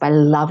by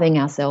loving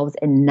ourselves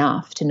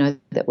enough to know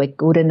that we're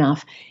good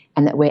enough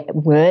and that we're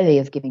worthy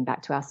of giving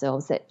back to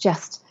ourselves, that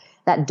just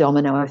that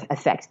domino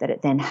effect that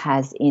it then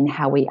has in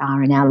how we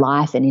are in our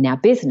life and in our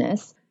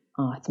business.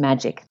 Oh, it's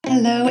magic.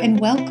 Hello and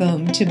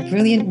welcome to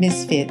Brilliant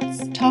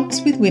Misfits, talks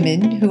with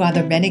women who are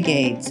the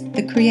renegades,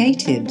 the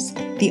creatives,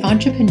 the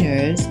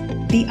entrepreneurs,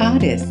 the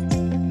artists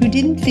who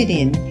didn't fit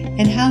in,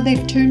 and how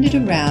they've turned it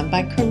around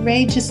by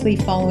courageously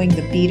following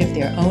the beat of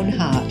their own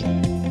heart.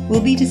 We'll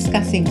be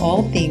discussing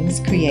all things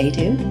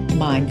creative,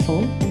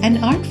 mindful,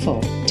 and artful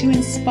to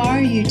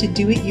inspire you to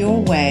do it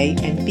your way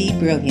and be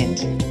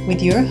brilliant,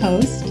 with your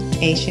host,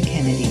 Aisha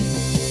Kennedy.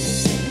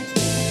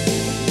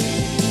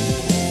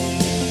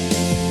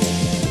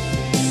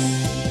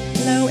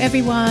 Hello,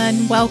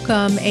 everyone.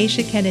 Welcome.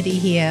 Aisha Kennedy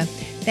here.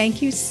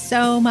 Thank you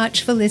so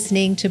much for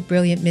listening to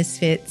Brilliant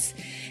Misfits.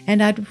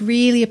 And I'd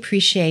really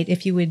appreciate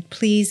if you would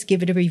please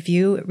give it a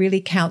review. It really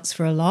counts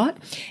for a lot.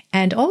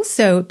 And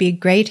also it'd be a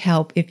great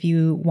help if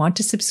you want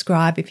to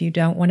subscribe, if you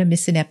don't want to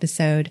miss an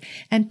episode.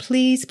 And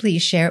please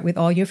share it with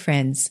all your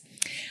friends.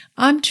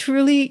 I'm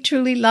truly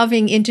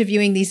loving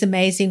interviewing these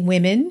amazing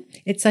women.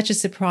 It's such a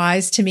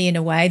surprise to me in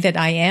a way that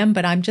I am,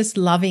 but I'm just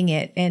loving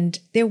it. And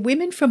they're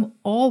women from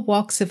all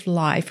walks of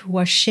life who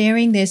are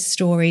sharing their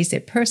stories,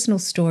 their personal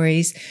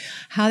stories,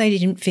 how they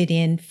didn't fit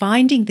in,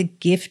 finding the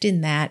gift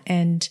in that,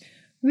 and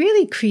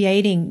really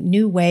creating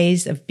new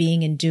ways of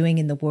being and doing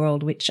in the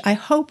world, which I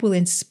hope will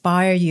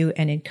inspire you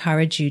and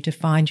encourage you to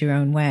find your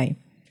own way.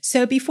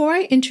 So before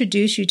I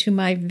introduce you to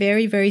my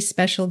very, very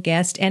special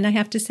guest, and I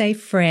have to say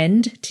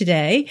friend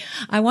today,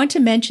 I want to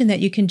mention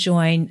that you can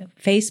join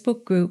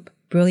Facebook group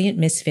Brilliant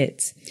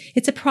Misfits.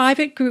 It's a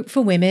private group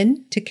for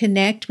women to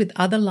connect with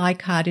other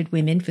like-hearted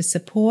women for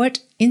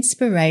support,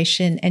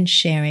 inspiration, and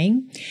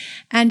sharing.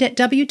 And at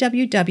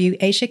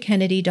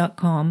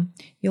www.aishakennedy.com,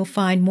 you'll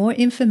find more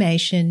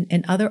information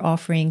and other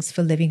offerings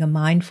for living a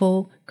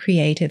mindful,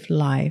 creative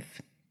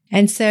life.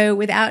 And so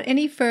without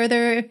any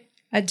further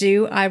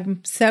ado,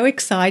 I'm so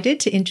excited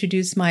to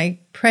introduce my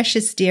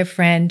precious dear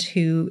friend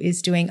who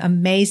is doing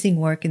amazing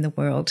work in the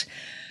world,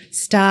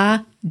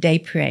 Star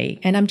Desprez.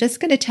 And I'm just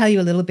going to tell you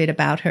a little bit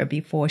about her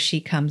before she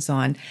comes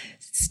on.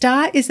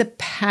 Star is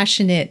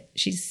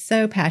she's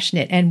so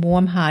passionate and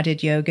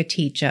warm-hearted yoga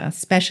teacher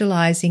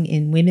specializing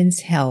in women's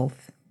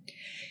health.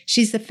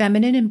 She's a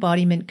feminine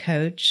embodiment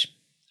coach,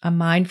 a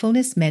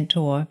mindfulness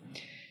mentor,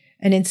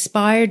 an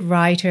inspired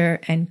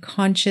writer, and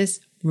conscious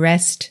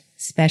rest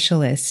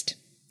specialist.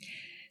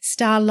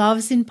 Star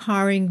loves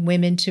empowering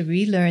women to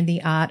relearn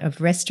the art of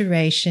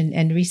restoration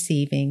and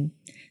receiving,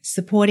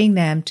 supporting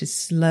them to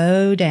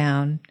slow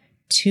down,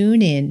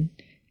 tune in,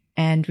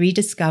 and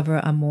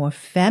rediscover a more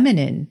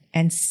feminine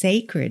and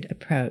sacred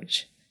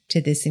approach to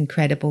this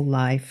incredible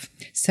life.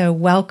 So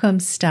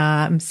welcome,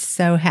 Star. I'm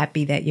so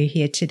happy that you're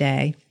here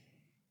today.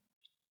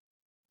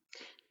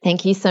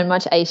 Thank you so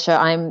much, Aisha.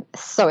 I'm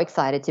so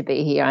excited to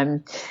be here.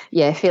 I'm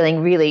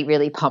feeling really,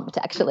 really pumped,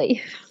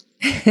 actually.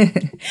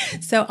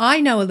 So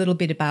I know a little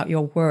bit about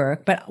your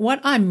work, but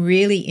what I'm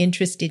really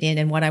interested in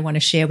and what I want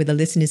to share with the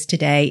listeners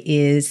today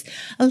is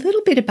a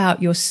little bit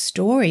about your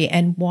story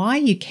and why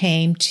you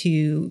came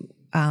to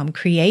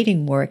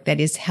creating work that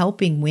is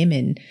helping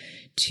women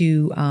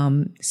to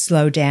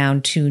slow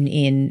down, tune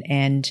in,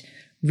 and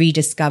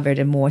rediscover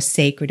a more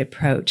sacred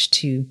approach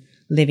to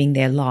living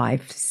their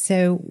life.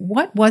 So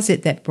what was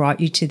it that brought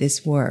you to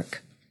this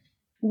work?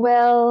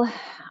 Well,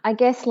 I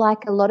guess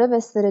like a lot of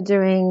us that are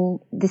doing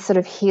this sort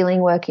of healing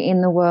work in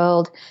the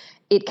world,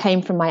 it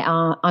came from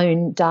my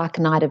own dark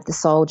night of the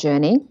soul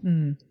journey.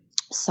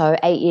 So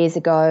 8 years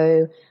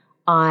ago,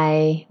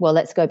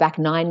 let's go back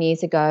 9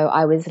 years ago,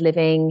 I was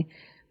living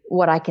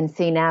what I can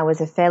see now as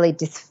a fairly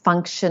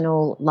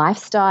dysfunctional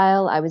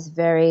lifestyle. I was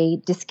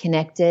very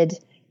disconnected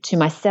to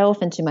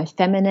myself and to my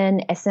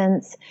feminine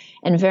essence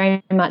and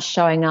very much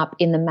showing up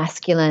in the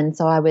masculine.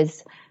 So I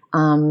was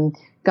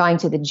going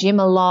to the gym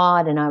a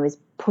lot and I was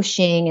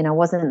pushing and I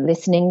wasn't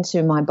listening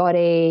to my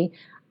body.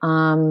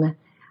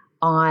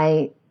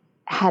 I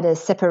had a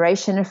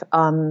separation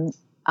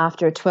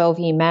after a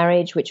 12-year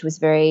marriage, which was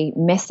very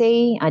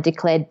messy. I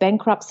declared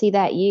bankruptcy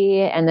that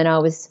year, and then I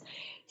was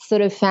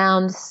sort of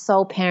found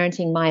soul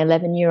parenting my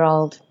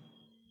 11-year-old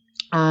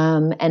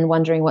and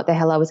wondering what the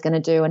hell I was going to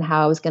do and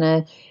how I was going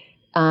to,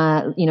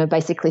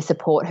 basically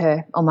support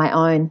her on my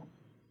own.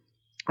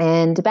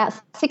 And about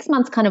 6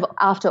 months kind of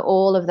after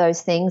all of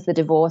those things, the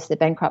divorce, the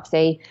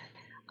bankruptcy,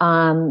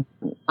 I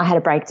had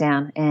a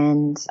breakdown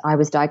and I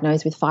was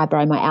diagnosed with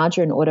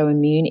fibromyalgia, an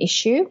autoimmune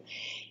issue.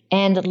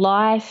 And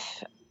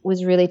life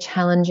was really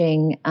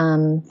challenging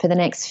for the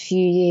next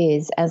few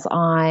years as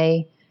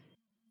I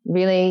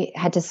really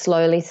had to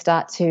slowly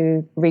start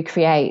to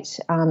recreate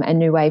a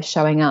new way of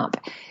showing up.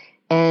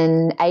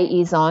 And 8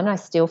 years on, I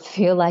still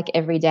feel like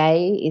every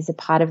day is a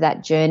part of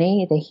that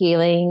journey, the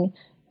healing,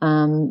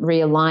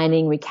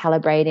 realigning,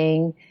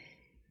 recalibrating,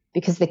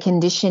 because the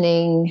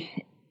conditioning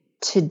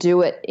to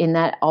do it in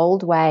that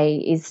old way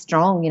is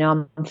strong.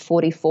 I'm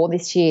 44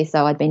 this year,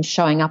 so I'd been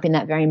showing up in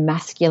that very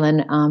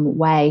masculine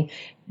way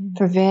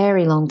for a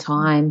very long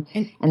time.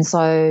 And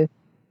so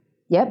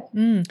Yep.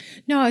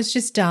 No, I was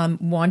just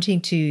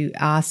wanting to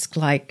ask,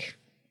 like,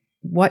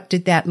 what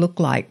did that look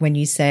like when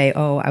you say,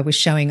 oh, I was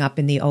showing up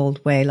in the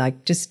old way,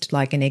 like just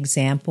like an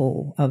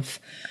example of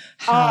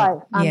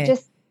how,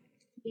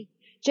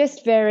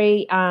 just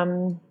very,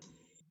 I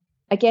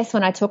guess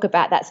when I talk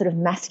about that sort of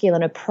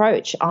masculine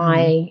approach,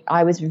 I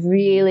was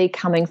really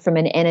coming from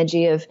an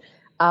energy of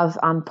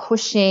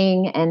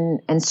pushing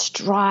and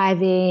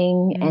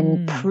striving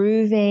and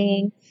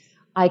proving.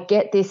 I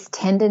get this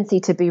tendency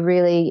to be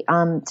really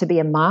to be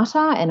a martyr,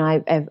 and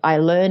I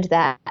learned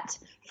that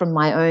from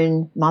my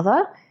own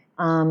mother.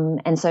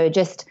 And so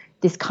just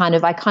this kind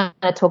of, I kind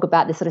of talk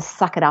about this sort of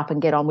suck it up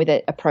and get on with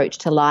it approach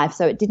to life.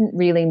 So it didn't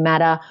really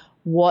matter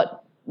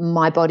what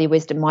my body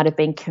wisdom might have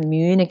been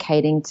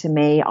communicating to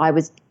me. I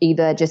was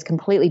either just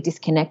completely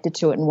disconnected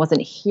to it and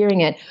wasn't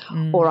hearing it,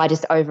 or I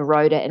just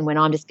overrode it and went,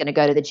 I'm just going to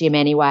go to the gym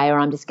anyway, or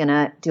I'm just going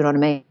to, do you know what I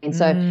mean? And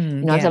so,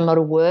 I've done a lot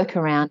of work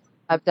around,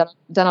 I've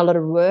done a lot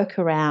of work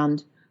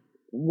around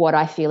what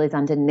I feel is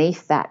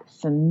underneath that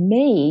for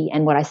me,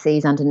 and what I see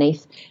is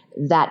underneath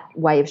that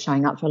way of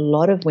showing up for a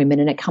lot of women.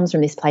 And it comes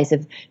from this place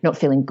of not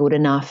feeling good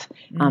enough,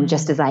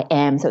 just as I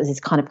am. So it was this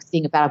kind of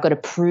thing about I've got to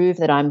prove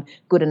that I'm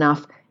good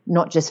enough,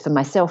 not just for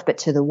myself, but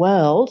to the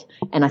world.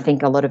 And I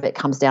think a lot of it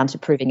comes down to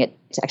proving it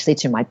actually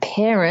to my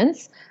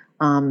parents.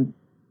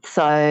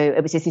 So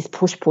it was just this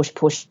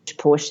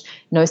push,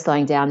 no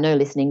slowing down, no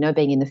listening, no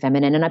being in the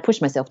feminine. And I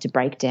pushed myself to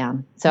break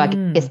down. So I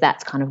guess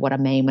that's kind of what I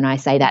mean when I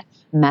say that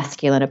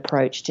masculine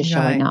approach to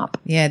showing up.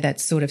 Yeah, that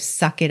sort of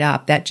suck it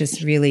up. That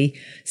just really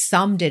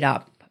summed it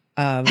up.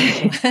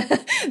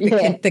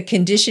 The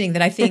conditioning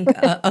that I think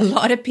a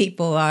lot of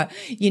people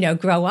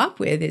grow up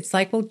with. It's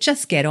like, well,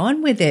 just get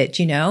on with it,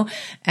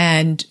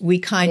 and we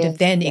kind of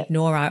then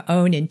ignore our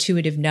own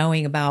intuitive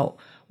knowing about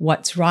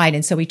what's right.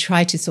 And so we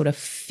try to sort of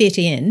fit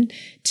in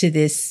to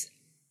this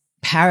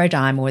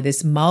paradigm or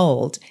this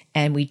mold,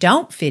 and we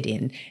don't fit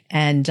in.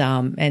 And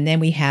then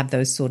we have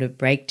those sort of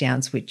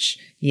breakdowns, which,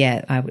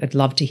 I would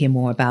love to hear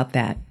more about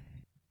that.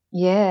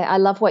 Yeah, I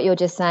love what you're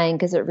just saying,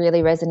 because it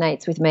really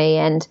resonates with me,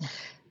 and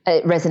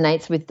it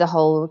resonates with the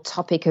whole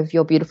topic of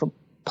your beautiful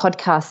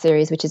podcast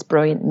series, which is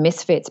Brilliant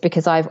Misfits,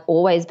 because I've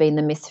always been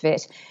the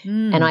misfit.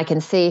 And I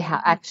can see how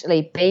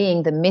actually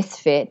being the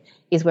misfit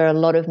is where a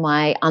lot of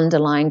my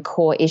underlying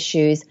core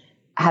issues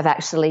have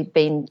actually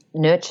been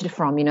nurtured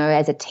from,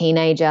 as a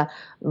teenager,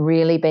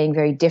 really being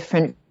very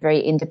different, very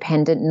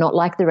independent, not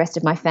like the rest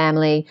of my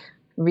family,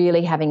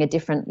 really having a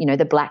different,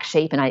 the black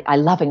sheep, and I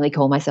lovingly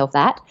call myself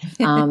that,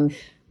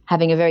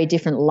 having a very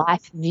different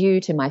life view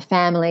to my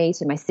family,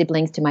 to my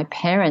siblings, to my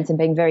parents, and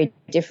being very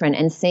different,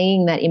 and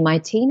seeing that in my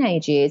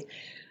teenage years,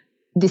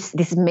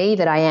 this me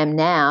that I am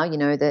now,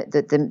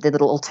 the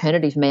little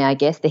alternative me, I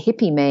guess, the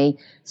hippie me,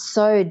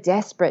 so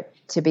desperate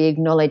to be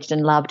acknowledged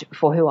and loved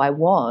for who I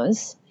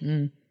was.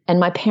 And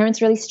my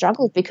parents really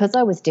struggled because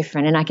I was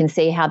different, and I can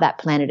see how that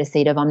planted a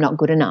seed of I'm not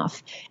good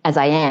enough as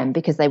I am,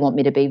 because they want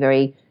me to be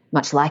very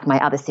much like my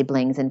other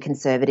siblings and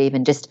conservative,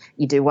 and just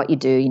you do what you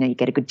do, you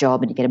get a good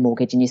job and you get a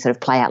mortgage and you sort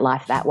of play out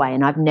life that way.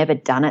 And I've never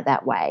done it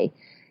that way.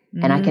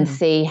 And I can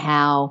see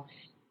how,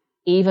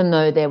 even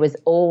though there was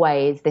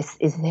always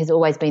has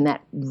always been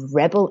that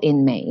rebel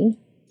in me.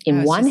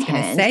 In one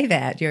hand, say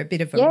that you're a bit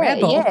of a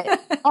rebel. Yeah,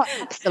 oh,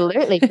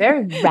 absolutely,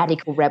 very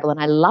radical rebel, and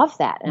I love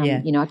that.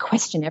 I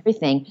question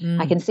everything.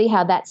 I can see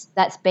how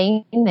that's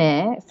been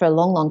there for a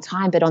long, long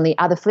time. But on the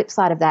other flip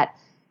side of that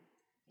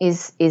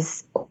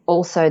is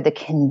also the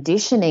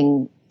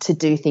conditioning to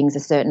do things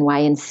a certain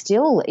way, and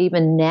still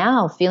even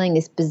now feeling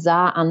this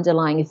bizarre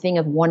underlying thing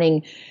of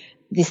wanting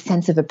this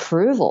sense of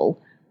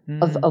approval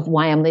of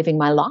why I'm living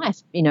my life.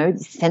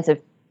 This sense of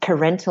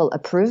parental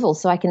approval.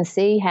 So I can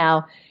see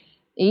how,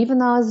 even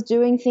though I was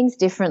doing things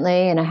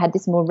differently and I had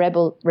this more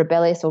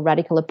rebellious or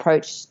radical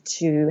approach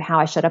to how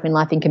I showed up in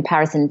life in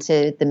comparison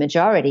to the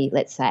majority,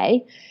 let's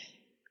say,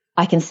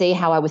 I can see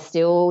how I was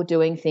still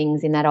doing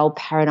things in that old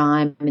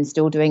paradigm and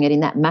still doing it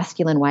in that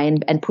masculine way,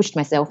 and pushed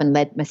myself and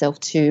led myself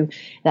to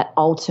that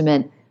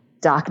ultimate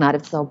dark night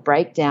of soul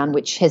breakdown,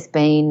 which has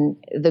been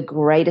the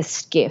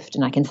greatest gift.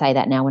 And I can say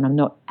that now when I'm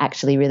not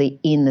actually really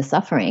in the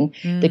suffering,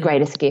 the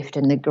greatest gift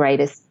and the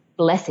greatest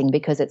blessing,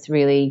 because it's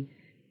really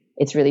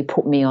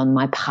put me on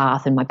my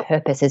path, and my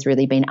purpose has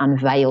really been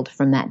unveiled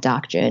from that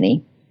dark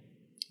journey.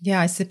 Yeah,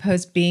 I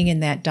suppose being in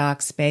that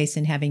dark space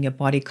and having your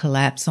body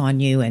collapse on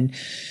you, and,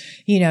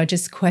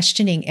 just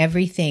questioning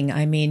everything.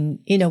 I mean,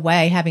 in a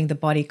way, having the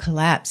body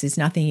collapse is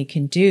nothing you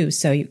can do.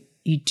 So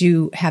you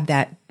do have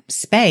that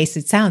space.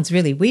 It sounds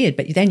really weird,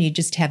 but then you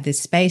just have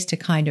this space to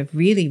kind of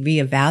really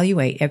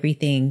reevaluate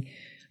everything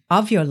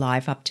of your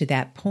life up to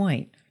that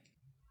point.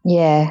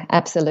 Yeah,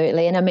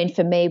 absolutely. And I mean,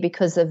 for me,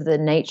 because of the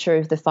nature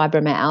of the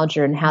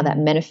fibromyalgia and how that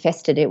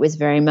manifested, it was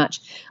very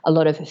much a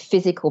lot of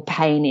physical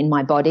pain in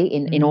my body,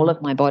 in all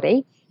of my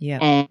body,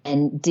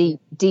 and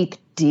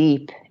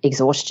deep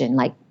exhaustion,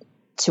 like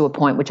to a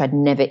point which I'd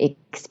never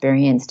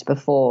experienced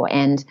before.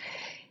 And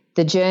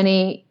the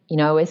journey,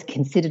 I always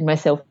considered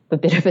myself a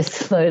bit of a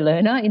slow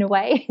learner in a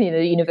way.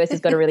 The universe has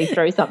got to really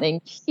throw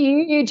something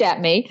huge at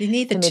me. You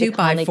need the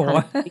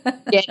 2x4.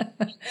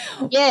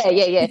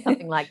 Yeah,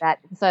 something like that.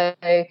 So,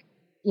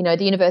 the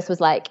universe was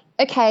like,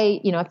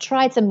 okay, I've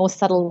tried some more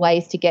subtle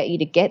ways to get you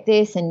to get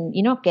this and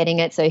you're not getting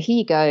it. So here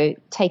you go,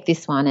 take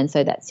this one. And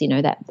so that's,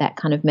 that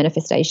kind of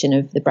manifestation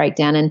of the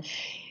breakdown. And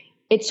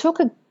it took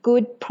a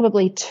good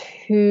probably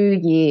 2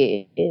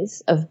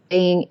 years of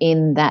being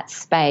in that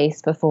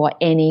space before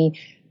any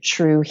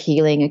true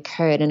healing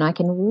occurred. And I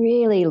can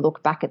really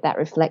look back at that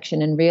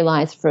reflection and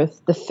realize for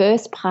the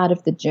first part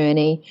of the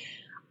journey,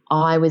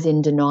 I was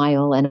in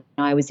denial and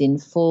I was in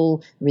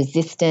full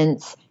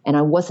resistance and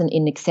I wasn't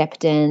in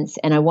acceptance.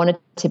 And I wanted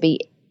to be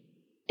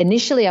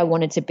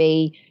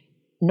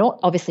not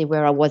obviously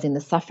where I was in the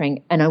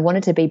suffering, and I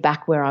wanted to be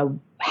back where I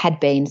had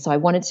been. So I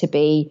wanted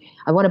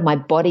my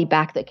body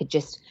back that could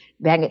just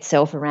bang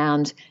itself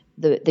around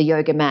the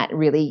yoga mat,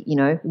 really,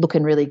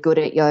 looking really good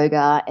at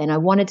yoga. And I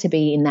wanted to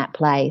be in that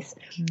place.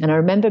 Mm-hmm. And I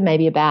remember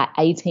maybe about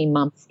 18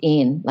 months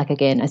in, like,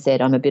 again, I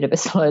said, I'm a bit of a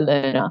slow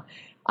learner.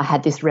 I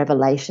had this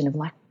revelation of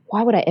like,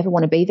 why would I ever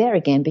want to be there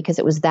again? Because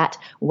it was that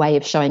way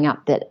of showing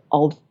up that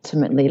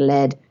ultimately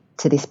led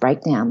to this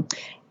breakdown.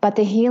 But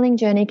the healing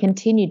journey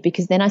continued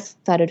because then I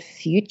started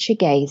future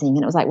gazing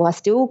and it was like, well, I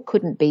still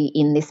couldn't be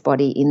in this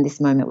body in this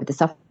moment with the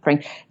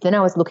suffering. Then I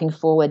was looking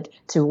forward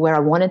to where I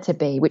wanted to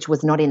be, which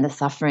was not in the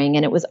suffering.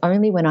 And it was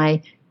only when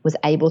I was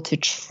able to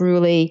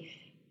truly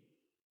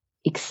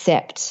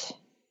accept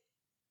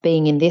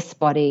being in this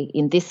body,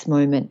 in this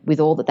moment, with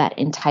all that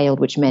entailed,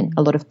 which meant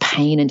a lot of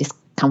pain and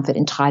discomfort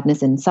and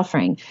tiredness and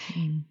suffering,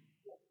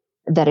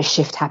 that a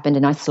shift happened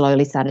and I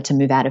slowly started to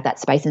move out of that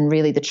space. And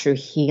really the true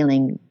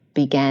healing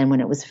began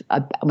when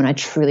when I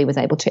truly was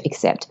able to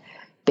accept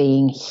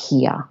being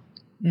here.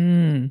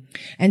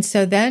 And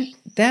so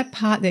that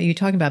part that you're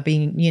talking about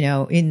being,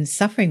 in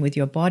suffering with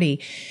your body,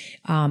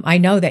 I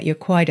know that you're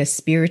quite a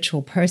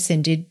spiritual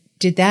person.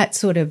 Did that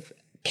sort of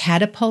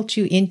catapult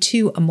you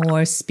into a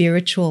more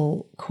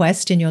spiritual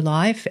quest in your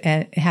life?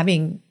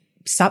 Having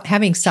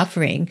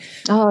suffering,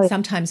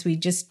 sometimes we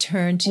just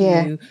turn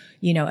to,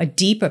 a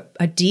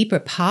deeper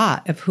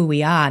part of who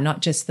we are,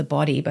 not just the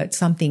body, but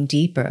something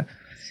deeper.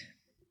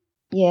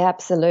 Yeah,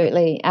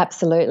 absolutely.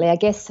 Absolutely. I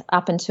guess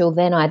up until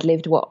then I'd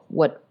lived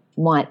what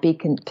might be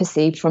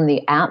perceived from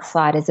the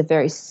outside as a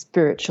very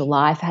spiritual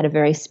life, had a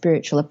very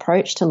spiritual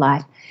approach to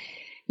life.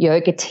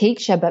 Yoga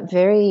teacher, but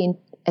very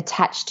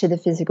attached to the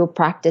physical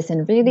practice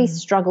and really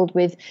struggled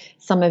with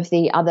some of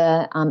the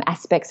other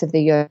aspects of the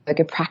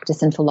yoga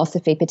practice and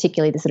philosophy,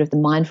 particularly the sort of the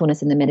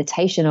mindfulness and the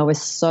meditation. I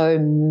was so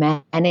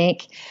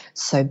manic,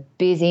 so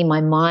busy.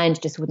 My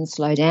mind just wouldn't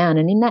slow down.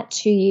 And in that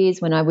 2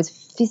 years when I was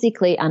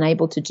physically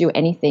unable to do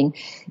anything,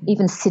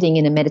 even sitting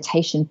in a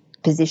meditation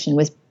position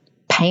was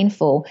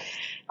painful.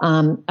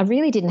 I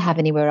really didn't have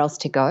anywhere else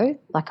to go.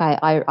 Like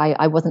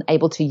I wasn't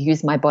able to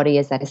use my body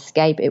as that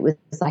escape. It was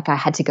like I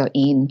had to go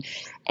in,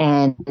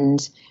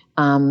 and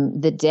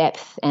the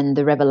depth and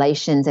the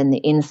revelations and the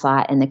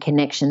insight and the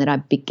connection that I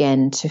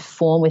began to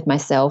form with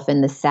myself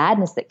and the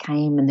sadness that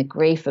came and the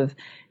grief of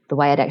the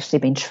way I'd actually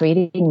been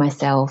treating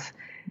myself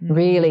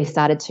really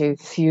started to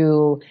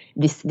fuel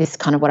this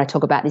kind of what I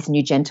talk about, this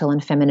new gentle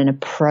and feminine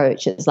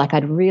approach. It was like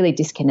I'd really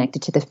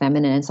disconnected to the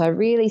feminine. And so I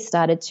really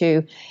started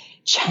to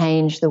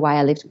change the way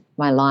I lived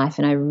my life,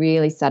 and I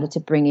really started to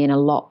bring in a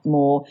lot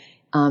more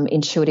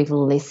intuitive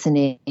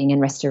listening and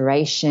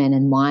restoration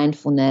and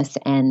mindfulness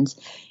and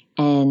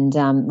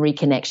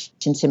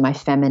reconnection to my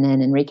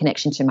feminine and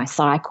reconnection to my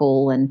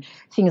cycle and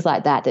things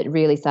like that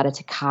really started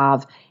to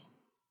carve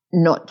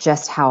not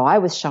just how I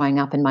was showing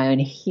up in my own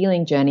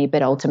healing journey,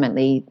 but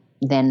ultimately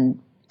then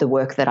the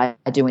work that I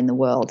do in the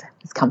world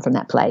has come from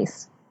that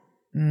place.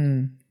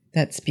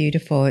 That's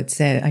beautiful.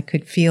 I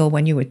could feel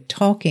when you were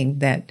talking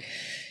that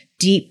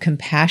deep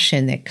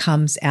compassion that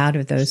comes out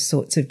of those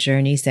sorts of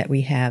journeys that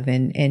we have.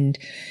 And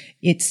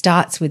it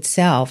starts with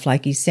self.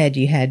 Like you said,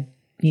 you had,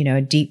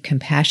 deep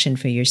compassion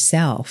for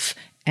yourself.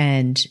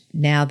 And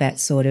now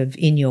that's sort of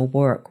in your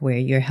work where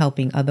you're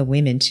helping other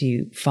women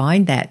to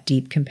find that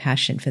deep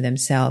compassion for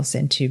themselves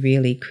and to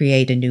really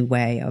create a new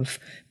way of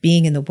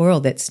being in the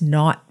world that's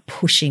not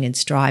pushing and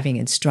striving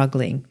and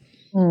struggling.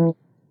 And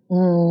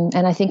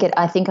I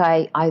think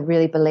I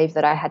really believe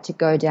that I had to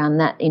go down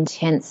that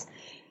intense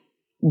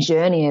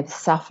journey of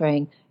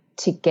suffering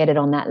to get it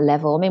on that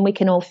level. I mean, we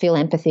can all feel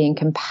empathy and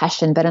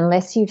compassion, but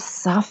unless you've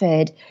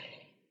suffered,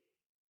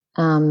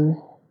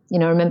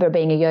 I remember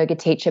being a yoga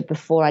teacher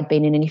before I'd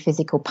been in any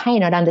physical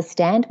pain. I'd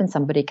understand when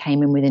somebody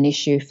came in with an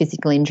issue,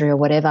 physical injury or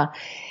whatever,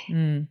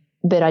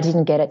 but I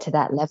didn't get it to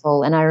that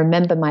level. And I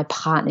remember my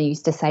partner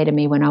used to say to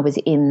me when I was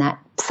in that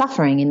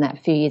suffering, in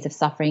that few years of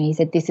suffering, he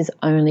said, this is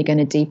only going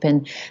to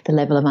deepen the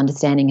level of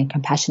understanding and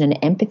compassion and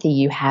empathy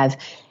you have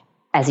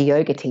as a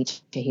yoga teacher.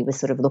 He was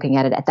sort of looking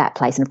at it at that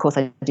place. And of course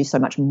I do so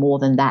much more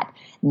than that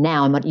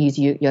now. I might use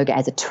yoga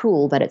as a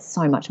tool, but it's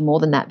so much more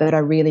than that. But I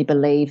really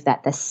believe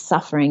that the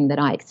suffering that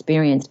I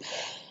experienced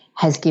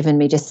has given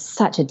me just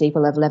such a deeper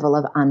level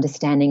of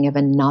understanding of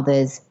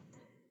another's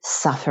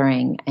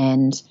suffering.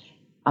 And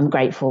I'm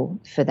grateful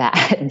for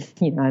that.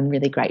 I'm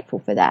really grateful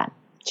for that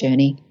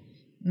journey.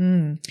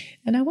 And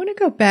I want to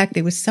go back.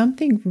 There was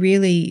something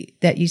really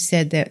that you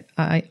said that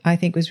I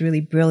think was really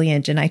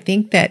brilliant. And I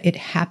think that it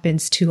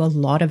happens to a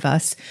lot of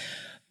us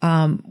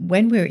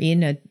when we're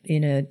in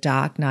a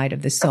dark night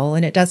of the soul,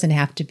 and it doesn't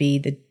have to be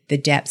the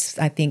depths.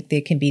 I think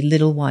there can be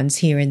little ones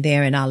here and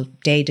there in our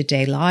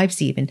day-to-day lives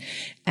even.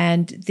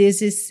 And there's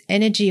this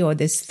energy or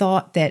this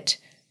thought that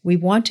we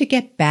want to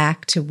get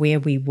back to where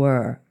we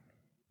were.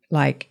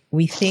 Like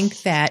we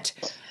think that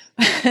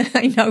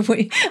I know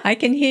I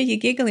can hear you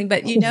giggling,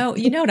 but you know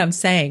what I'm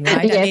saying,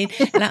 right? Yes. I mean,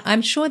 and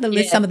I'm sure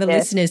some of the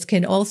listeners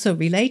can also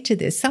relate to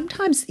this.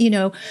 Sometimes,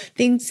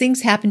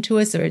 things happen to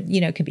us, or,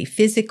 it can be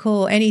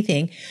physical,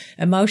 anything,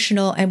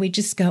 emotional, and we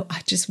just go,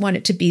 I just want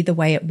it to be the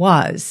way it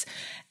was.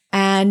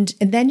 And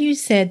then you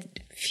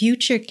said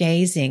future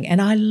gazing,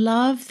 and I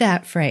love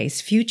that phrase,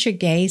 future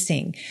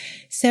gazing.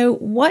 So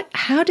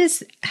how did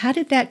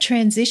that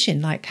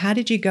transition? Like, how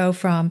did you go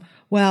from,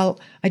 well,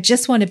 I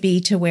just want to be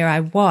to where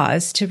I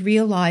was, to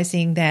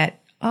realizing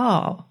that,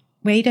 oh,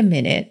 wait a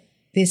minute,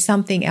 there's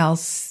something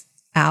else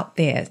out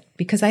there?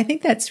 Because I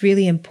think that's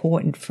really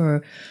important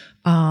for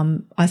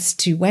us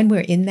to, when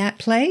we're in that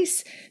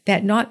place,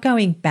 that not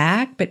going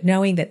back, but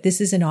knowing that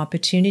this is an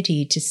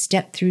opportunity to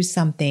step through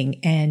something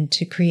and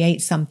to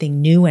create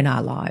something new in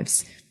our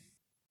lives.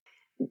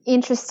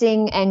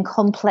 Interesting and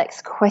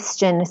complex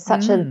question.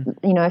 Such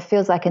it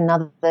feels like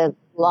another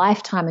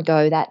lifetime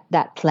ago,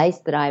 that place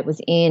that I was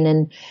in.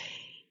 And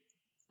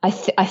I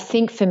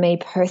think for me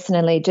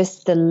personally,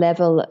 just the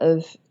level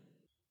of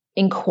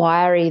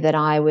inquiry that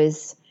I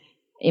was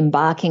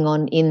embarking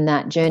on in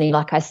that journey,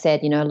 like I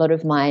said, a lot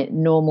of my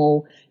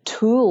normal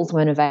tools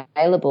weren't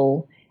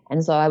available.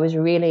 And so I was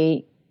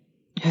really,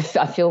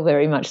 I feel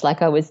very much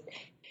like I was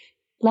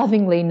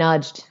lovingly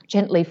nudged,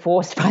 gently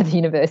forced by the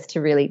universe to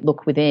really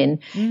look within.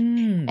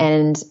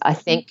 And I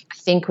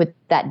think with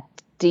that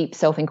deep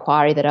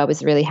self-inquiry that I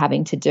was really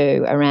having to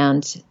do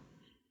around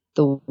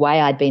the way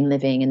I'd been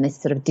living, and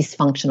this sort of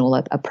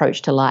dysfunctional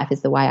approach to life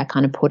is the way I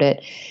kind of put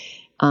it.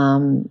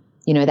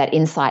 That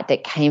insight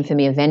that came for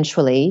me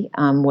eventually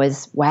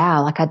was,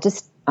 wow, like I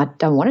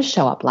don't want to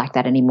show up like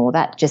that anymore.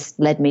 That just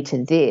led me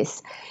to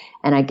this.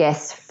 And I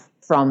guess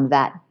from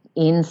that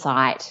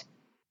insight,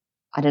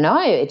 I don't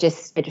know,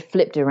 it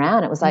flipped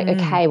around. It was like,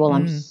 okay, well,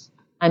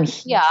 I'm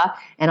here,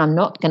 and I'm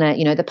not going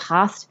to, the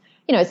past,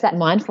 it's that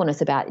mindfulness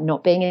about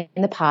not being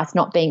in the past,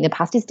 the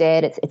past is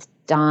dead, it's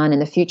done,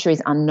 and the future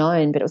is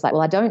unknown. But it was like,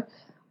 well, I don't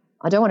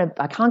want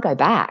to, I can't go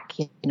back,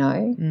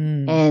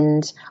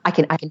 and I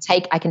can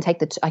take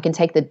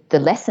the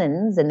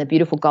lessons and the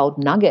beautiful gold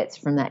nuggets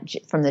from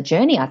the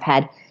journey I've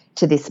had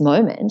to this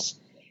moment.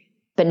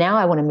 But now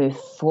I want to move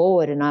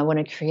forward, and I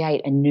want to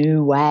create a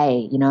new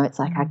way. It's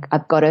like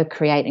I've got to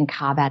create and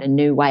carve out a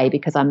new way,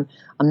 because I'm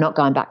not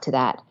going back to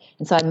that.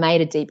 And so I made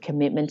a deep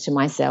commitment to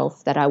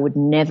myself that I would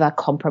never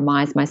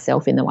compromise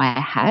myself in the way I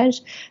had,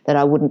 that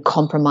I wouldn't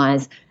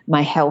compromise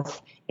my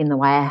health in the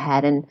way I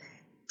had. And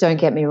don't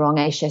get me wrong,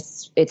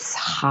 Aisha, it's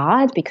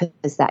hard because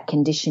that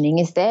conditioning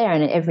is there,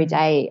 and every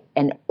day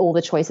and all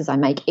the choices I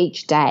make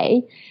each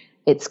day,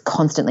 it's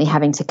constantly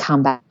having to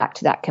come back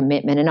to that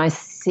commitment. And I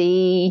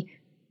see,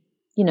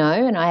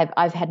 and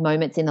I've had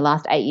moments in the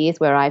last 8 years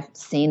where I've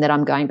seen that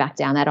I'm going back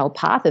down that old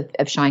path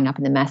of showing up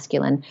in the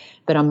masculine,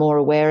 but I'm more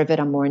aware of it.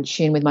 I'm more in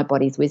tune with my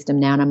body's wisdom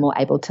now, and I'm more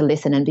able to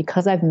listen. And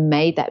because I've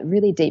made that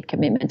really deep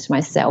commitment to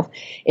myself,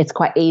 it's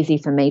quite easy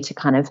for me to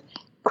kind of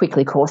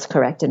quickly course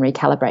correct and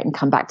recalibrate and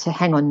come back to,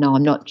 hang on, no,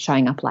 I'm not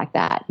showing up like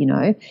that,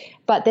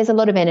 But there's a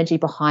lot of energy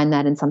behind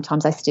that, and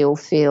sometimes I still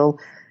feel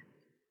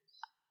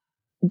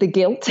the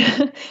guilt.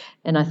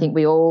 And I think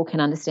we all can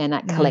understand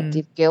that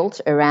collective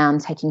guilt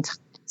around taking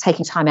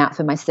time out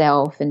for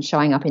myself and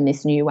showing up in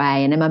this new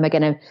way. And am I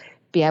going to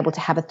be able to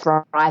have a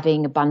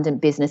thriving,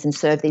 abundant business and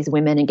serve these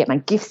women and get my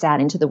gifts out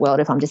into the world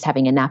if I'm just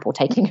having a nap or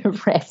taking a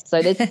rest?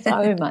 So there's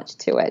so much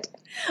to it.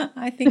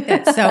 I think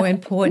that's so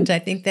important. I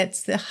think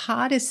that's the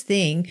hardest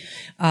thing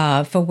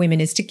for women,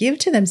 is to give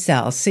to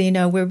themselves. So,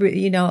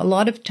 a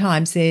lot of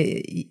times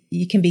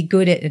you can be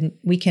good at, and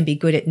we can be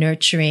good at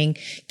nurturing,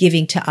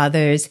 giving to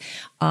others.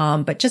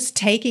 But just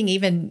taking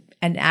even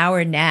an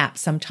hour nap,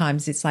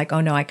 sometimes it's like, oh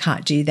no, I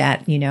can't do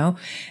that,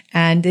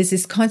 and there's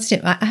this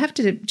constant, I have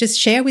to just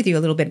share with you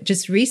a little bit.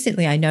 Just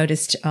recently I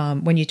noticed,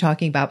 when you're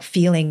talking about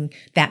feeling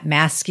that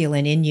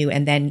masculine in you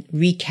and then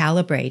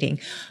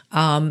recalibrating,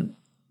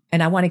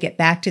 and I want to get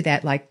back to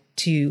that, like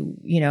to,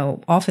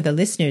 offer the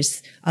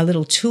listeners a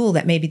little tool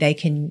that maybe they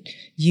can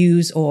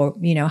use, or,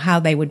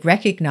 how they would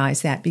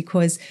recognize that.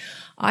 Because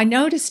I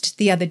noticed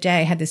the other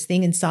day I had this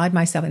thing inside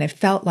myself, and I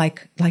felt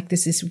like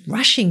this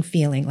rushing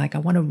feeling, like I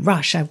want to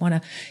rush. I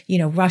want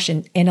to, rush.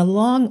 And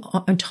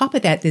on top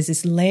of that, there's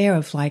this layer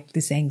of like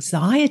this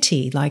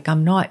anxiety, like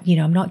I'm not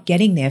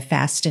getting there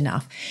fast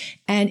enough.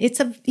 And it's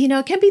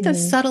it can be the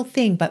subtle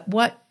thing, but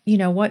what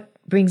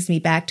brings me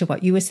back to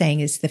what you were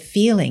saying is the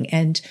feeling.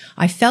 And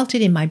I felt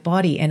it in my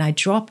body, and I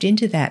dropped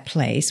into that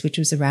place, which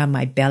was around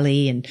my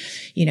belly, and,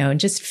 and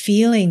just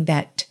feeling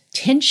that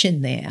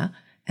tension there.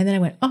 And then I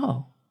went,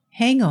 oh,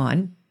 hang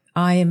on,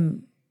 I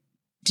am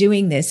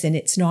doing this and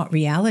it's not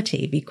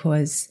reality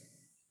because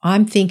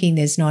I'm thinking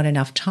there's not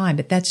enough time,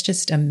 but that's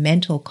just a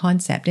mental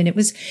concept. And it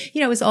was,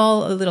 it was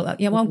all a little, I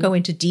won't go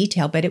into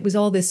detail, but it was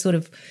all this sort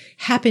of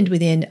happened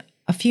within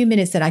a few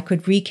minutes that I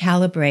could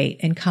recalibrate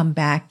and come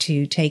back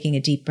to taking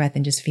a deep breath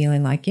and just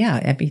feeling like, yeah,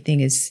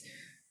 everything is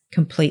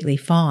completely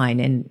fine.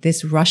 And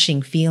this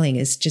rushing feeling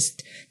is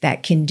just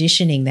that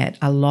conditioning that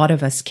a lot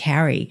of us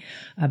carry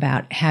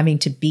about having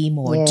to be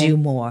more, do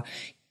more,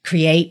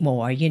 create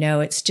more.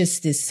 It's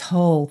just this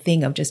whole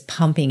thing of just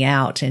pumping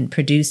out and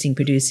producing.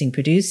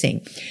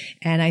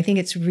 And I think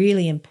it's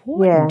really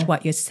important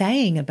what you're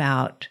saying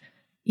about,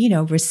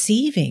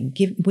 receiving,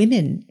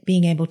 women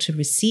being able to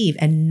receive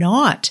and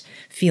not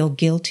feel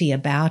guilty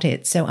about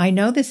it. So I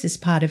know this is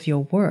part of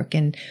your work.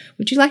 And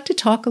would you like to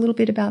talk a little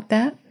bit about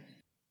that?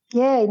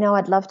 Yeah, no,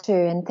 I'd love to.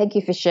 And thank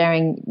you for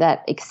sharing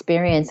that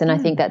experience. And I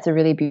think that's a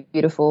really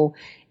beautiful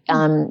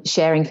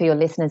sharing for your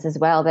listeners as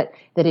well, that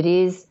it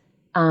is,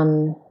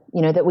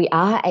 that we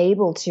are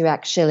able to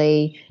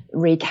actually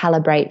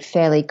recalibrate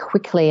fairly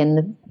quickly.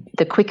 And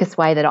the quickest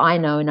way that I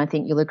know, and I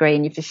think you'll agree,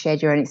 and you've just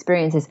shared your own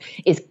experiences,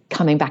 is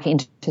coming back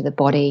into the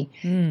body.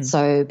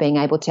 So being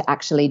able to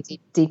actually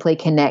deeply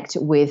connect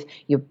with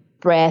your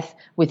breath,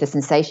 with the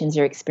sensations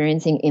you're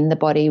experiencing in the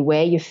body,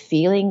 where you're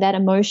feeling that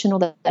emotion or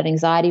that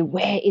anxiety,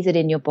 where is it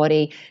in your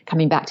body,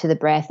 coming back to the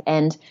breath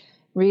and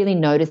really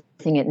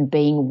noticing it and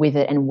being with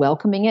it and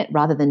welcoming it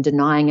rather than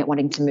denying it,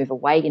 wanting to move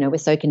away. We're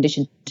so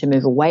conditioned to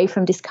move away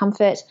from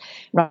discomfort,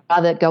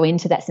 rather go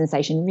into that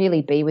sensation,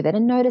 really be with it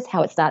and notice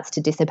how it starts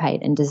to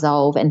dissipate and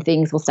dissolve and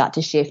things will start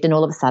to shift. And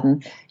all of a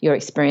sudden your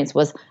experience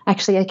was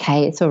actually,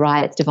 okay, it's all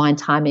right, it's divine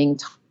timing.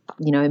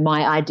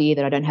 My idea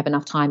that I don't have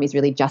enough time is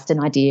really just an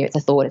idea. It's a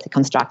thought, it's a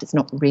construct, it's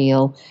not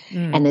real.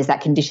 And there's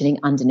that conditioning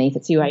underneath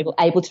it. So you're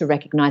able to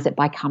recognize it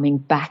by coming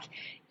back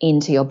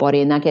into your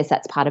body. And I guess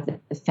that's part of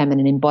the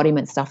feminine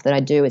embodiment stuff that I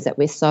do, is that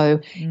we're so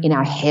in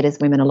our head as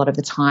women a lot of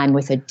the time.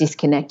 We're so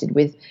disconnected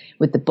with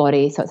the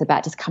body. So it's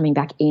about just coming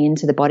back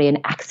into the body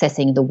and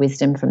accessing the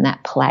wisdom from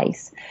that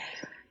place.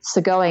 So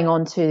going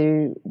on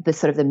to the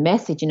sort of the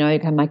message,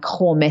 my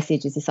core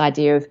message is this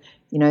idea of,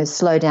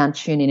 slow down,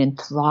 tune in and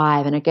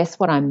thrive. And I guess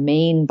what I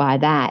mean by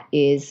that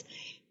is,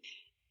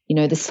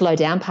 the slow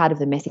down part of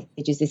the message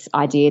is this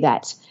idea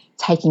that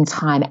taking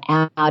time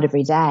out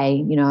every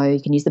day, you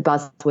can use the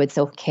buzzword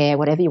self-care,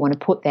 whatever you want to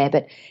put there,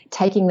 but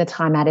taking the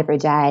time out every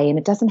day, and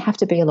it doesn't have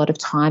to be a lot of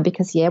time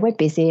because, we're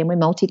busy and we're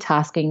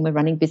multitasking, we're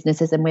running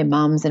businesses and we're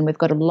mums and we've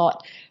got a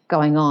lot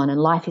going on and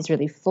life is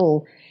really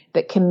full.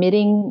 But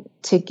committing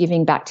to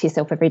giving back to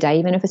yourself every day,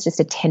 even if it's just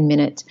a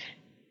 10-minute,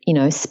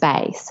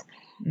 space,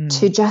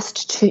 to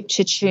just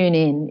to tune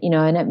in,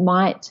 and it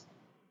might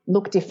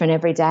look different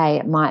every day.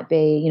 It might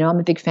be, I'm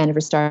a big fan of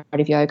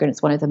restorative yoga and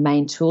it's one of the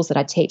main tools that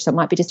I teach. So it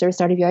might be just a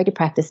restorative yoga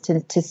practice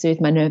to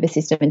soothe my nervous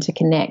system and to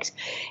connect.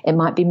 It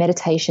might be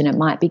meditation. It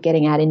might be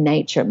getting out in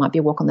nature. It might be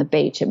a walk on the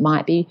beach. It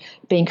might be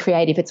being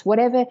creative. It's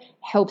whatever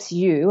helps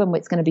you and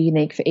what's going to be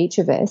unique for each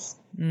of us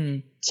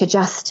to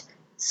just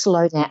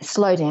slow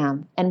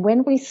down. And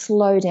when we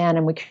slow down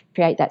and we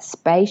create that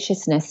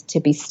spaciousness to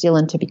be still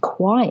and to be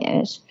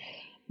quiet,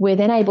 we're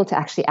then able to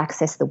actually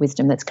access the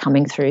wisdom that's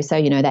coming through. So,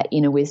 that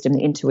inner wisdom, the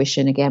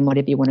intuition, again,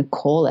 whatever you want to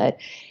call it,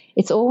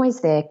 it's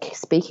always there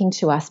speaking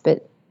to us.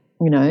 But,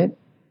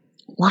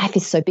 life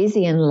is so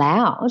busy and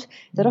loud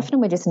that often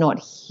we're just not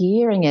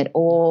hearing it.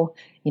 Or,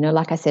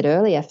 like I said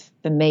earlier,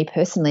 for me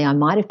personally, I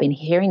might have been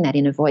hearing that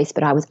inner voice,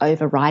 but I was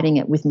overriding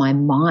it with my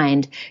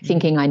mind,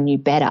 thinking I knew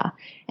better.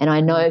 And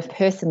I know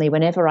personally,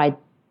 whenever I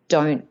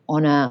don't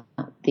honor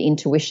the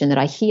intuition that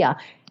I hear,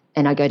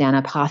 and I go down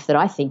a path that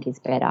I think is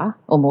better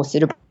or more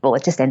suitable,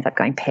 it just ends up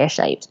going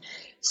pear-shaped.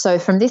 So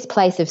from this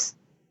place of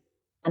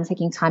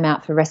taking time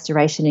out for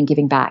restoration and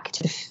giving back,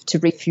 to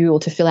refuel,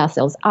 to fill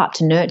ourselves up,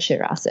 to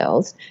nurture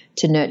ourselves,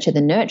 to nurture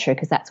the nurturer,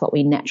 because that's what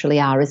we naturally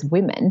are as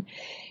women,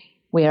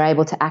 we are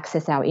able to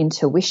access our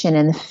intuition.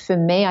 And for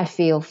me, I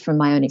feel from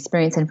my own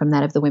experience and from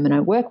that of the women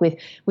I work with,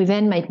 we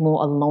then make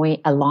more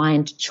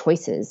aligned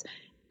choices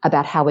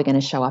about how we're going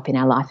to show up in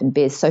our life and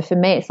biz. So for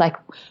me, it's like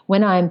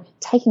when I'm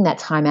taking that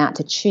time out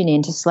to tune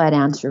in, to slow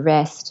down, to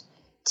rest,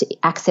 to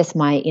access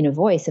my inner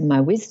voice and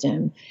my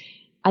wisdom,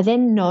 I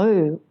then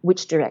know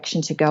which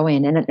direction to go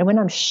in. And when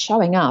I'm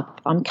showing up,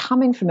 I'm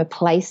coming from a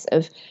place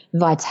of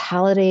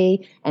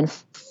vitality and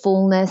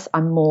fullness.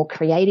 I'm more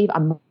creative.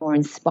 I'm more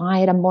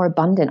inspired. I'm more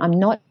abundant. I'm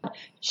not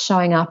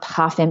showing up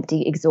half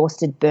empty,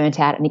 exhausted, burnt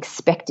out, and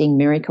expecting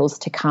miracles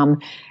to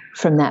come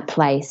from that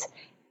place,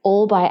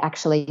 all by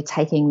actually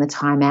taking the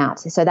time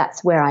out. So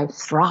that's where I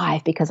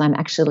thrive, because I'm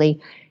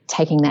actually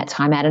taking that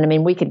time out. And I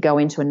mean, we could go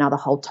into another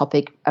whole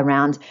topic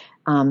around,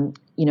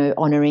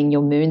 honoring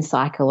your moon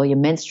cycle or your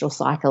menstrual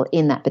cycle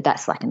in that, but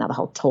that's like another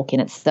whole talk in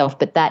itself.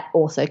 But that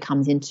also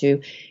comes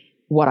into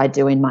what I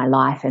do in my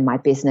life and my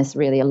business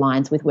really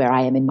aligns with where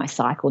I am in my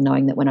cycle,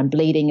 knowing that when I'm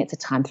bleeding, it's a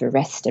time for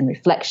rest and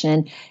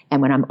reflection.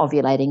 And when I'm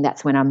ovulating,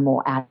 that's when I'm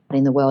more out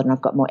in the world and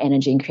I've got more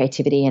energy and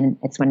creativity, and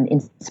it's when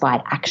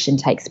inspired action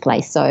takes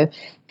place. So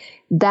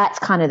that's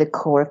kind of the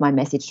core of my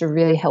message, to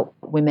really help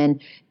women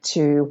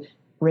to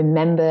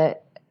remember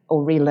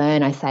or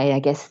relearn, I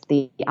guess,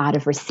 the art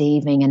of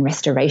receiving and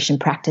restoration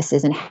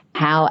practices, and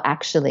how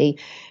actually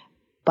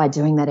by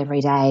doing that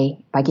every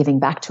day, by giving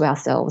back to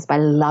ourselves, by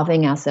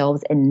loving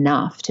ourselves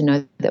enough to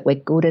know that we're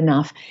good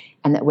enough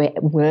and that we're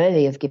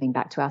worthy of giving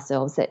back to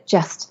ourselves, that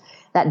just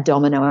that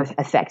domino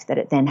effect that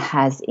it then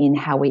has in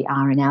how we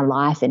are in our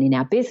life and in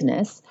our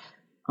business.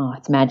 Oh,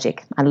 it's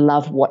magic. I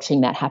love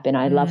watching that happen.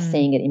 I love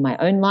seeing it in my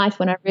own life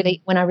when I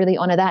really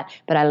honor that,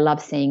 but I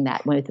love seeing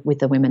that with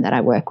the women that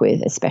I work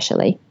with,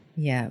 especially.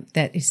 Yeah,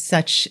 that is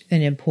such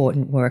an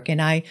important work. And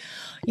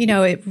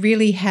it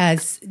really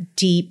has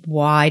deep,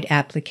 wide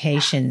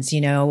applications,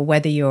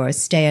 whether you're a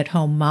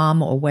stay-at-home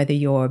mom or whether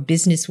you're a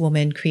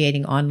businesswoman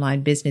creating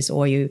online business,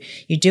 or you're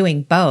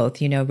doing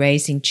both,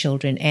 raising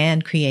children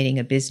and creating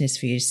a business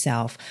for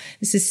yourself.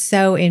 This is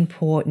so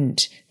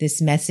important,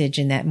 this message,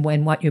 and that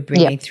when what you're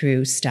bringing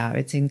through, Star,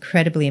 it's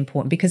incredibly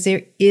important, because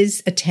there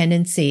is a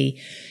tendency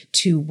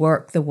to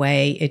work the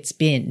way it's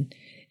been.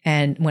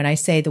 And when I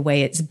say the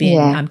way it's been,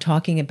 I'm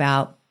talking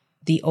about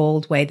the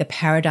old way, the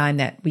paradigm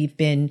that we've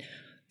been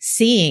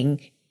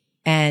seeing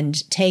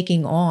and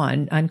taking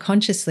on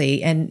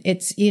unconsciously. And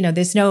it's,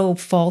 there's no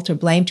fault or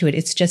blame to it.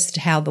 It's just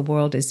how the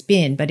world has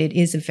been, but it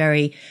is a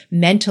very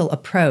mental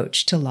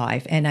approach to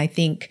life. And I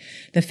think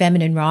the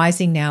Feminine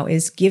Rising now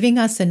is giving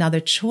us another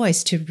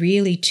choice to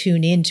really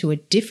tune into a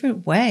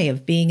different way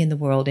of being in the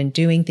world and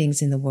doing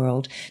things in the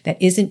world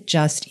that isn't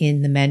just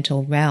in the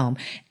mental realm.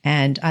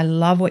 And I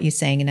love what you're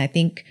saying. And I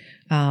think,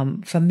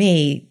 for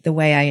me, the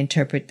way I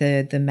interpret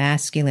the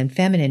masculine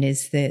feminine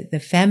is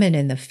the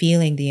feminine, the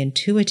feeling, the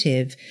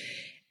intuitive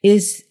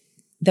is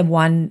the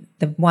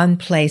one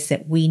place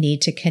that we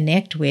need to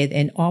connect with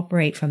and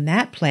operate from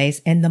that place.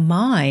 And the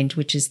mind,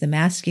 which is the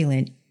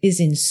masculine, is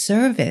in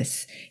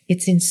service.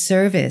 It's in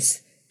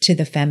service to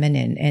the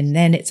feminine. And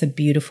then it's a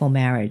beautiful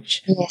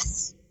marriage.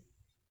 Yes.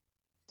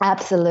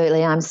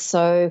 Absolutely. And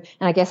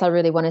I guess I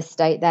really want to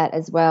state that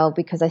as well,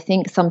 because I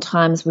think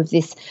sometimes with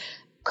this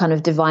kind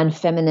of divine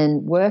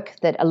feminine work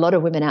that a lot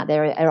of women out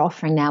there are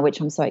offering now, which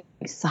I'm so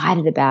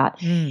excited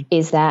about,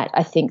 is that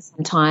I think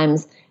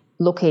sometimes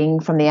looking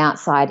from the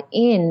outside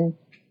in,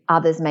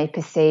 others may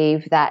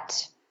perceive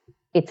that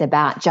it's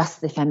about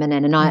just the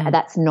feminine. And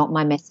that's not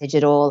my message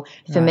at all.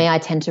 For me, I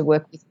tend to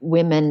work with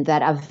women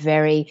that are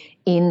very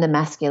in the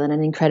masculine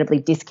and incredibly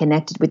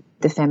disconnected with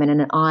the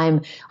feminine.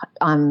 And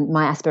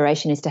my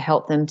aspiration is to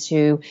help them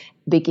to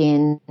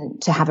begin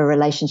to have a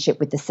relationship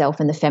with the self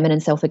and the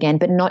feminine self again,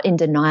 but not in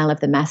denial of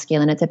the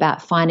masculine. It's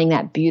about finding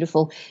that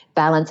beautiful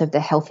balance of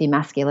the healthy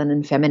masculine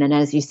and feminine.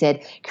 As you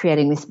said,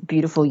 creating this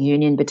beautiful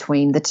union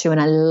between the two.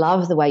 And I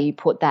love the way you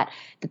put that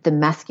the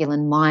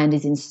masculine mind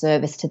is in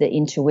service to the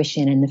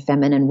intuition and the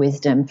feminine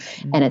wisdom.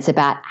 And it's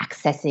about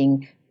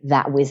accessing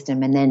that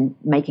wisdom and then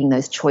making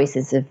those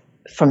choices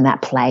from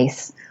that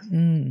place.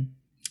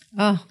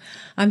 Oh,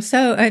 I'm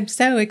so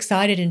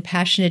excited and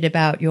passionate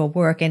about your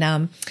work. And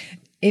I'm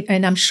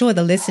sure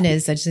the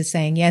listeners are just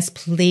saying, yes,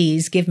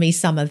 please give me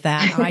some of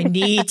that. I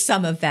need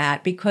some of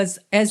that, because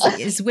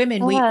as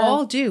women, we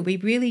all do. We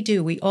really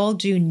do. We all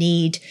do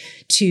need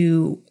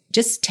to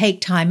just take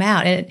time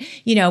out. And,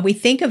 we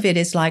think of it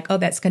as like, oh,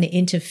 that's going to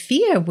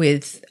interfere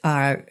with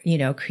our,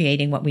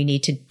 creating what we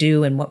need to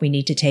do and what we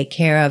need to take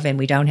care of, and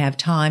we don't have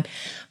time.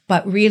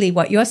 But really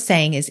what you're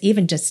saying is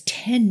even just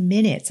 10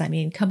 minutes. I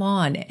mean, come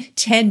on,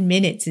 10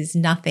 minutes is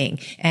nothing.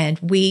 And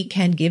we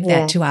can give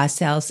that to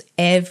ourselves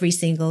every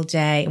single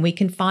day. And we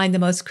can find the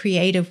most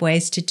creative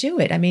ways to do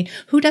it. I mean,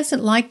 who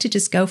doesn't like to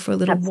just go for a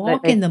little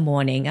walk in the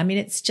morning? I mean,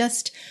 it's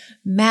just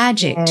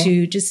magic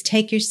to just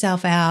take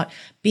yourself out,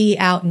 be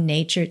out in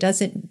nature. It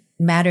doesn't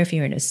matter if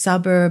you're in a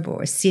suburb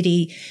or a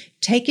city.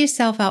 Take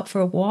yourself out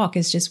for a walk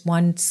is just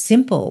one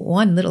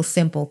little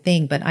simple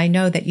thing. But I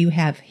know that you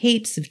have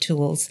heaps of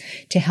tools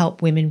to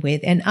help women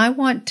with, and I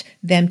want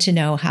them to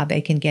know how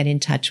they can get in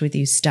touch with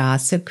you, Star.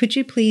 So could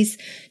you please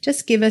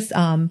just give us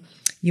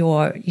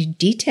your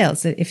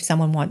details if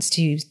someone wants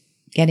to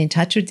get in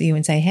touch with you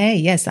and say, hey,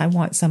 yes, I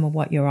want some of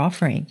what you're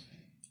offering?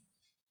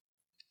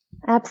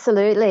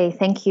 Absolutely.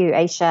 Thank you,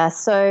 Aisha.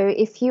 So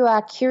if you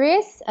are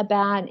curious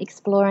about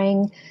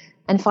exploring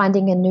and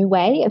finding a new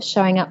way of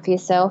showing up for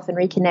yourself and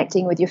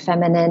reconnecting with your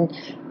feminine,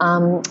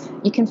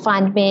 you can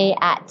find me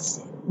at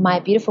my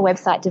beautiful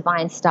website,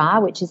 Divine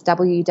Star, which is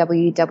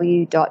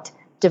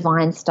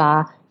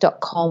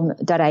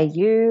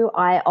www.divinestar.com.au.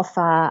 I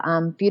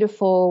offer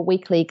beautiful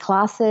weekly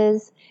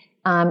classes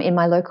in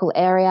my local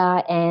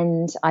area,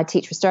 and I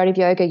teach restorative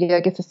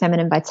yoga for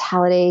feminine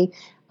vitality.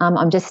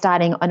 I'm just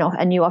starting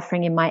a new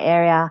offering in my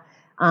area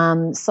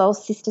Soul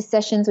Sister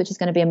Sessions, which is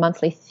going to be a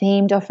monthly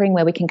themed offering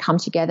where we can come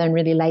together and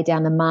really lay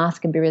down the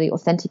mask and be really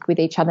authentic with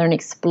each other and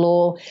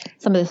explore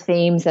some of the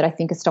themes that I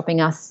think are stopping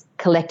us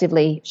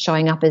collectively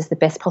showing up as the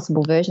best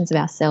possible versions of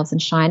ourselves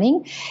and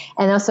shining.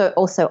 And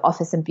also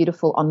offer some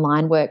beautiful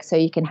online work, so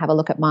you can have a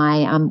look at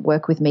my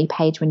Work With Me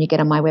page when you get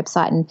on my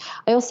website. And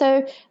I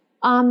also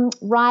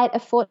write a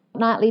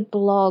fortnightly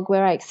blog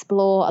where I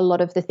explore a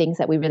lot of the things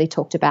that we really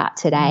talked about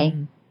today.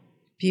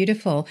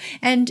 Beautiful.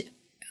 And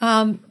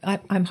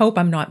I hope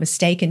I'm not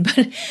mistaken,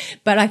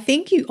 but I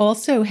think you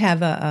also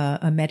have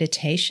a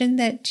meditation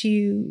that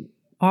you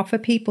offer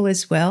people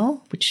as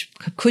well, which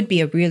could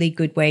be a really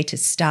good way to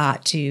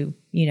start to,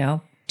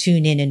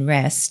 tune in and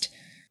rest.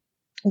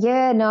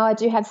 Yeah, no, I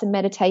do have some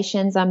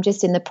meditations. I'm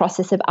just in the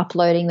process of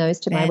uploading those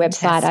to my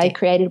website. I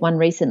created one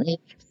recently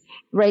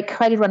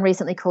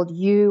called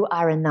You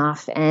Are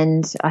Enough,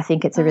 and I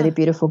think it's a really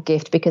beautiful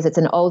gift because it's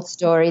an old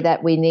story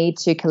that we need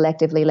to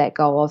collectively let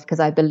go of, because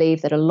I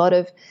believe that a lot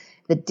of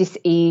the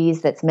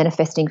dis-ease that's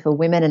manifesting for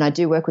women, and I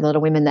do work with a lot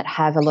of women that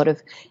have a lot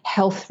of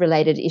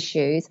health-related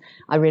issues,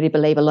 I really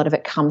believe a lot of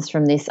it comes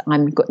from this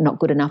not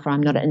good enough, or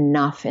I'm not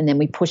enough, and then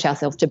we push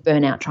ourselves to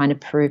burnout trying to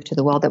prove to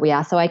the world that we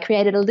are. So I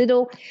created a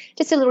little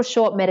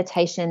short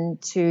meditation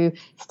to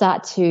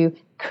start to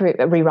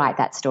rewrite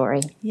that story.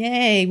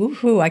 Yay.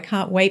 Woohoo. I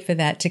can't wait for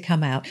that to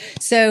come out.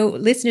 So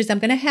listeners, I'm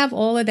going to have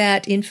all of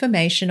that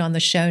information on the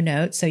show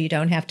notes, so you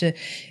don't have to,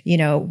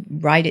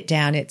 write it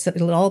down.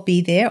 It'll all be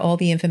there, all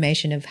the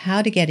information of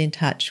how to get in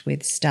touch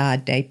with Star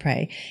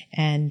Desprez.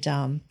 And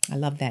I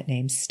love that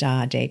name,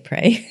 Star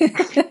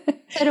Desprez.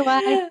 So do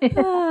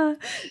I.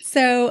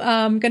 So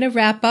I'm going to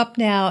wrap up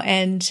now,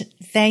 and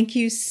thank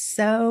you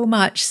so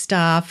much,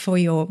 Star, for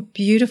your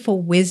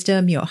beautiful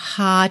wisdom, your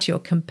heart, your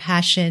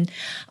compassion.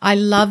 I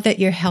love that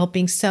you're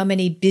helping so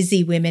many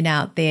busy women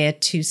out there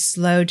to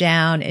slow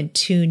down and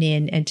tune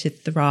in and to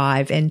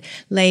thrive. And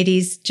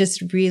ladies,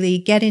 just really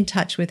get in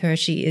touch with her.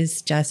 She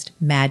is just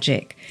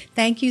magic.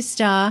 Thank you,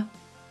 Star.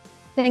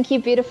 Thank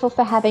you, beautiful,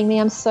 for having me.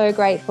 I'm so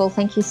grateful.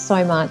 Thank you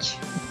so much.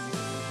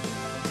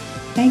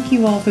 Thank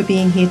you all for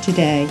being here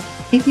today.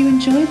 If you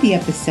enjoyed the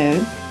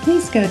episode,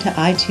 please go to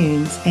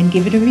iTunes and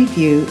give it a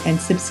review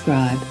and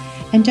subscribe.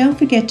 And don't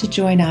forget to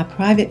join our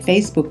private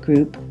Facebook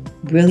group,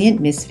 Brilliant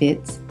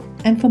Misfits.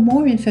 And for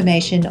more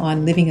information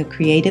on living a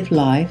creative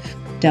life,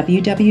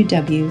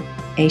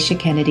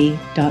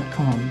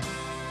 www.aishakennedy.com.